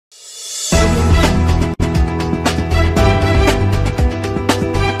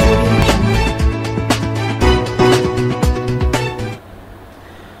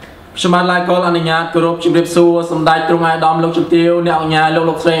ខ្ញុំបានឡាយកលអនុញ្ញាតគោរពជម្រាបសួរសម្ដេចទ្រង់អាយដាមលោកជំទាវអ្នកអង្គការ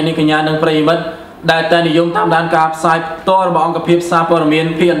លោកស្រីនេះកញ្ញានិងប្រិយមិត្តដែលតែនិយមតាមដានការផ្សាយផ្ទាល់របស់អង្គភាពសារព័ត៌មាន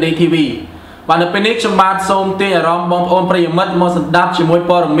Pnd Tv បាទនៅពេលនេះខ្ញុំបាទសូមទាញអារម្មណ៍បងប្អូនប្រិយមិត្តមកស្ដាប់ជាមួយ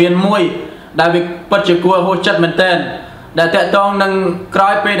ព័ត៌មានមួយដែលវាពិតជាគួរហួសចិត្តមែនទែនដែលតកតងនឹងក្រោ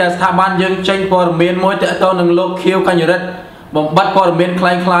យពេលដែលស្ថាប័នយើងចេញព័ត៌មានមួយតកតងនឹងលោកខៀវកញ្ញរិទ្ធបំបត្តិព័ត៌មានคล้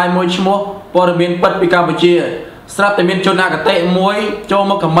ายៗមួយឈ្មោះព័ត៌មានពិតពីកម្ពុជាស្រាប់តែមានជនអគតិមួយចូល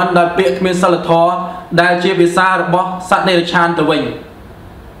មកខមមិនដោយពាក្យគ្មានសិលធម៌ដែលជាភាសារបស់សត្វដេរឆានទៅវិញ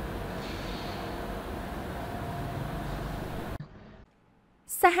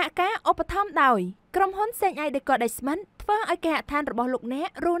សហការឧបត្ថម្ភដោយក្រុមហ៊ុនសេងអៃដេកដេស្មិនធ្វើឲ្យគេហដ្ឋានរបស់លោកអ្នក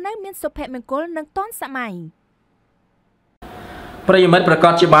រស់នៅមានសុភមង្គលនិងទាន់សម័យប្រិយមិត្តប្រកា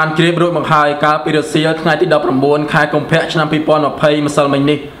សជាបានជ្រាបរួចមកហើយកាលពីរសៀលថ្ងៃទី19ខែកុម្ភៈឆ្នាំ2020ម្សិលមិញ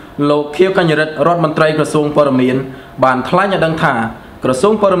នេះលោកខៀវកញ្ញរិទ្ធរដ្ឋមន្ត្រីក្រសួងព័ត៌មានបានថ្លែងឲ្យដឹងថាក្រសួ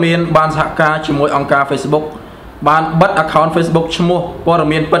ងព័ត៌មានបានសហការជាមួយអង្គការ Facebook បានបិទ account Facebook ឈ្មោះព័ត៌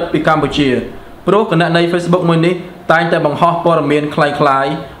មានពិតពីកម្ពុជាព្រោះគណនី Facebook មួយនេះតែងតែបង្ហោះព័ត៌មានคล้าย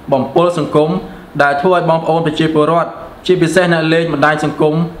ៗបំពុលសង្គមដែលធ្វើឲ្យបងប្អូនប្រជាពលរដ្ឋជាពិសេសអ្នកលេងបណ្ដាញសង្គ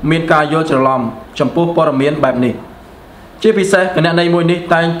មមានការយល់ច្រឡំចំពោះព័ត៌មានបែបនេះជាពិសេសគណនីមួយនេះ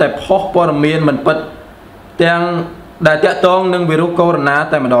តែងតែផុសព័ត៌មានមិនពិតទាំងដែលតាក់ទងនឹងវីរុសកូវីដ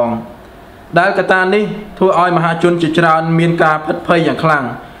 -19 តែម្ដងដែលកត្តានេះធ្វើឲ្យមហាជនជាច្រើនមានការភិតភ័យយ៉ាងខ្លាំង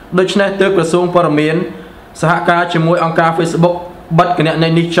ដូច្នេះទើបក្រសួងព័ត៌មានសហការជាមួយអង្គការ Facebook បិទគណនី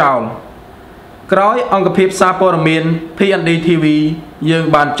នេះចោលក្រោយអង្គភាពសារព័ត៌មាន Pnd Tv យើង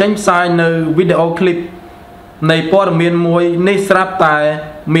បានចេញផ្សាយនៅវីដេអូឃ្លីបនៃព័ត៌មានមួយនេះស្រាប់តែ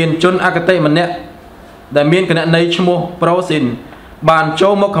មានជនអគតិម្នាក់ដែលមានគណនីឈ្មោះ Prosin បានចូ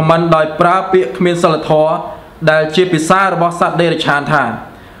លមកខមមិនដោយប្រើពាក្យគ្មានសិលធម៌ដែលជាភាសារបស់សត្វដេរឆានថា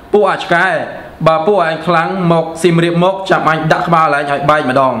ពួកអាឆ្កែបើពួកឯងខ្លាំងមកស៊ីមរៀបមកចាប់អញដាក់ក្បាលឯងឲ្យបែក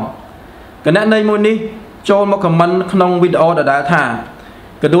ម្ដងគណនីមួយនេះចូលមកខមមិនក្នុងវីដេអូដដែលថា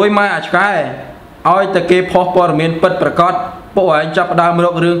កដួយម៉ែអាឆ្កែឲ្យតែគេផុសព័ត៌មានពិតប្រាកដពួកឯងចាប់ផ្ដើមរ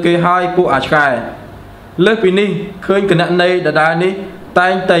ករឿងគេហើយពួកអាឆ្កែលើសពីនេះឃើញគណនីដដែលនេះតែ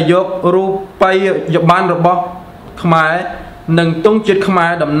ងតែយករូបិយប័ណ្ណរបស់ខ្មែរនិងទង់ជាតិខ្មែ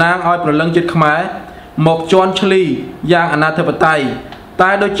រតំណាងឲ្យព្រលឹងជាតិខ្មែរមកជន់ឈ្លីយ៉ាងអនាធិបតេយ្យតែ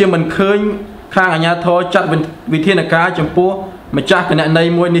ដូចជាមិនឃើញខាងអាជ្ញាធរចាត់វិធានការចំពោះម្ចាស់គណនី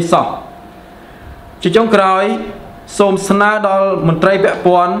មួយនេះសោះជាចុងក្រោយសូមស្នើដល់មន្ត្រីពាក់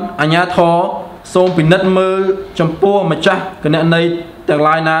ព័ន្ធអាជ្ញាធរសូមពិនិត្យមើលចំពោះម្ចាស់គណនីទាំង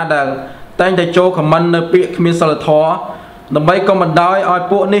ឡាយណាដែលតែងតែចូលខមមិននៅពាក្យគ្មានសិលធម៌ដើម្បីកុំបណ្ដោយឲ្យ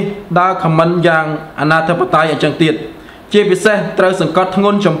ពួកនេះដើរខមមិនយ៉ាងអនាធិបតេយ្យអញ្ចឹងទៀតជាពិសេសត្រូវសង្កត់ធ្ង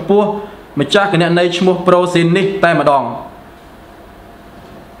ន់ចំពោះម្ចាស់គណនីឈ្មោះ Prosin នេះតែម្ដង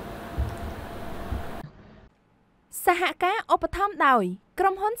សហការឧបត្ថម្ភដោយក្រុ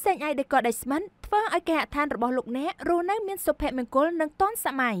មហ៊ុនសេងអៃដេកដេស្មិនធ្វើឲ្យគេហដ្ឋានរបស់លោកអ្នករស់នៅមានសុភមង្គលនិងទាន់ស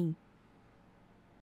ម័យ